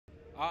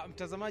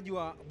Mtazamaji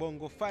wa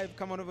Bongo 5,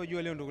 kama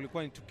unavyojua leo ndio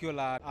kulikuwa ni tukio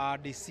la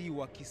DC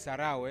wa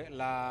Kisarawe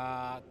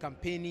la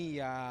kampeni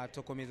ya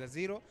Tokomeza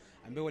Zero,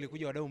 ambao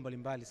walikuja wadau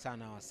mbalimbali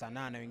sana wa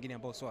sanaa na wengine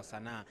ambao sio wa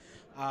sanaa.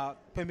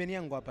 Pembeni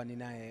yangu hapa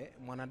ninaye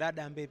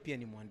mwanadada ambaye pia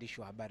ni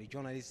mwandishi wa habari,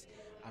 journalist,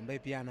 ambaye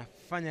pia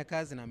anafanya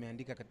kazi na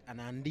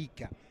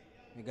anaandika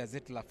ni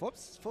gazeti la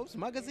Forbes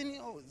magazine.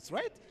 Oh, it's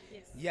right?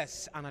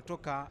 Yes,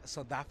 anatoka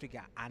South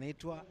Africa.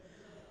 Anaitwa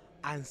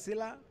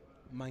Ancillar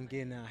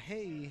Mangena.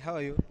 Hey, how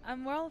are you?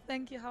 I'm well,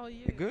 thank you. How are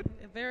you? Good?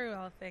 Very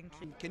well, thank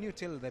you. Can you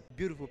tell the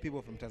beautiful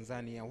people from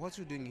Tanzania what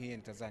you're doing here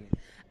in Tanzania?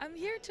 I'm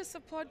here to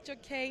support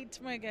Jokate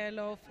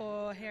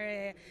for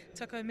her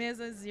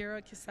Tokomeza Zero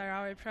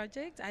Kisarawe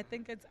project. I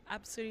think it's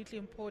absolutely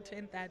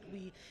important that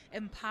we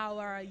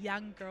empower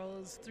young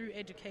girls through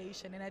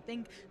education, and I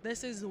think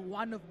this is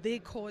one of the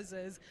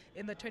causes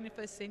in the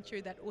 21st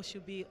century that we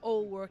should be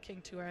all working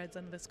towards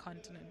on this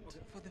continent. Okay,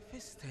 for the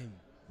first time,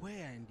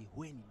 where and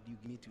when did you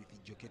meet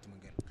with Jokate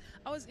Mangena?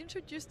 I was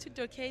introduced to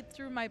Jokate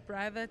through my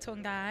brother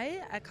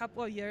Tongai a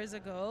couple of years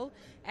ago,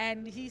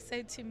 and he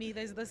said to me,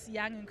 there's this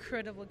young,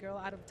 incredible girl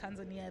out of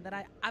Tanzania that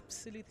I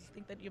absolutely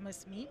think that you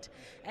must meet.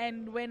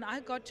 And when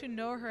I got to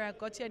know her, I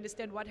got to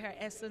understand what her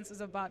essence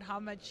is about, how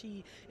much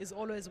she is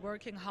always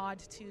working hard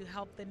to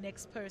help the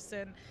next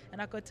person,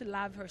 and I got to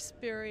love her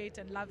spirit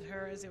and love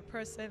her as a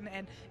person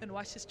and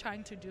what she's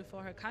trying to do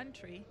for her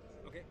country.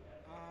 Okay,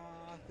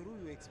 through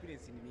your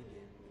experience in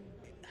media,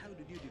 how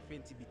did you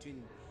differentiate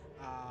between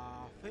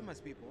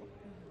famous people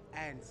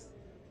and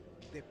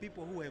the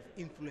people who have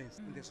influence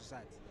in the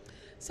society?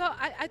 So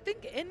I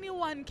think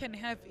anyone can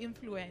have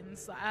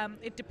influence.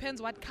 It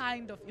depends what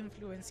kind of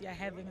influence you're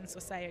having in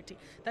society.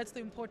 That's the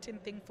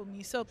important thing for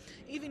me. So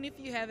even if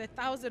you have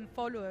 1,000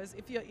 followers,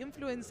 if your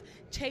influence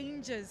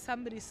changes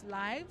somebody's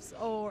lives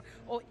or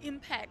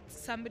impacts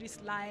somebody's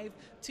life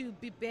to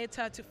be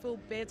better, to feel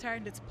better,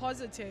 and it's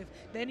positive,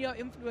 then your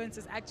influence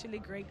is actually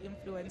great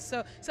influence.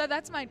 So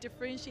that's my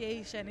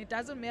differentiation. It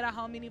doesn't matter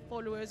how many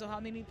followers or how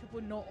many people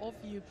know of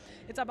you.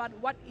 It's about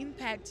what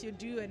impact you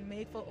do and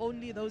make for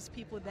only those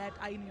people that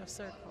are in your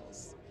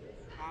circles.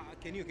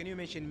 Can you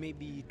mention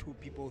maybe 2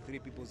 people, 3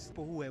 people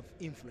who have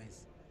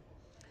influence?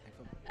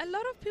 A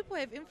lot of people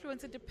have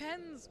influence. It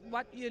depends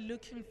what you're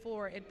looking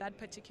for at that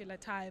particular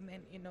time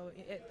and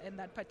in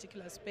that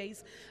particular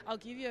space. I'll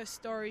give you a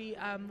story.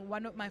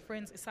 One of my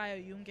friends,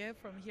 Ancillar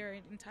from here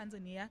in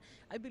Tanzania,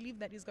 I believe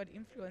that he's got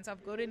influence.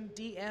 I've gotten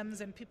DMs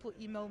and people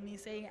email me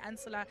saying,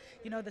 Ancillar,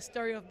 the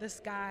story of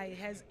this guy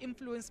has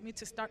influenced me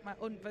to start my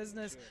own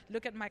business.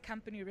 Look at my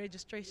company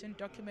registration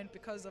document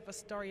because of a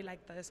story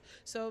like this.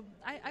 So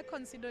I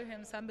consider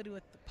him somebody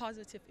with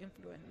positive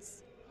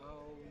influence.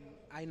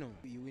 I know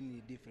you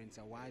win different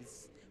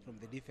awards from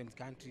the different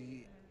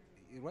country,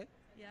 right?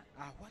 Yeah.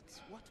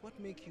 What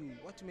make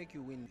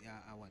you win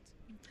awards?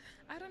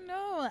 I don't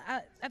know.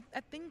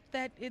 I think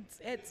that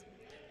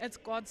it's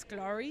God's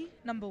glory,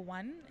 number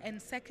one,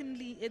 and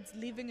secondly, it's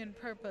living in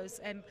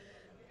purpose and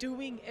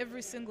doing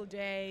every single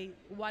day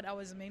what I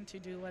was meant to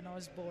do when I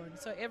was born.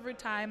 So every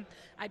time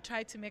I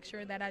try to make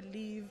sure that I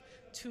live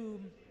to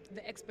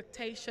the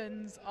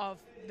expectations of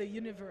the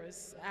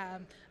universe.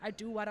 I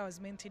do what I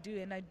was meant to do,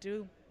 and I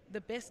do the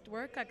best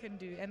work I can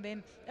do, and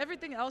then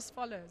everything else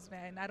follows,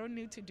 man. I don't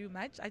need to do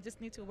much. I just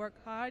need to work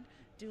hard,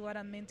 do what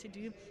I'm meant to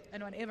do,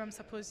 and whatever I'm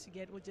supposed to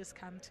get will just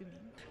come to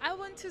me. I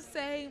want to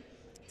say,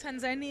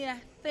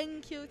 Tanzania,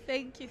 thank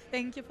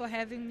you for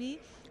having me.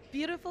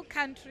 Beautiful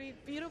country,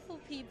 beautiful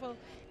people.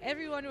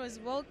 Everyone was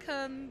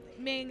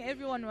welcoming,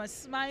 everyone was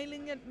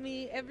smiling at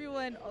me,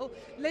 everyone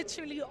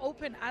literally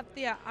opened up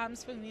their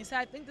arms for me. So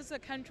I think this is a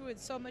country with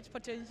so much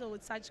potential,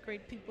 with such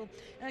great people.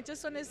 And I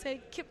just want to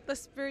say, keep the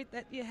spirit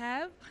that you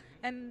have.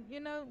 And,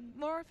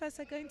 more of us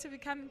are going to be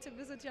coming to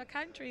visit your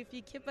country if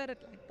you keep at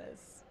it like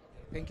this.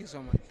 Thank you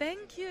so much.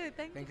 Thank you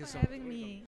for having me.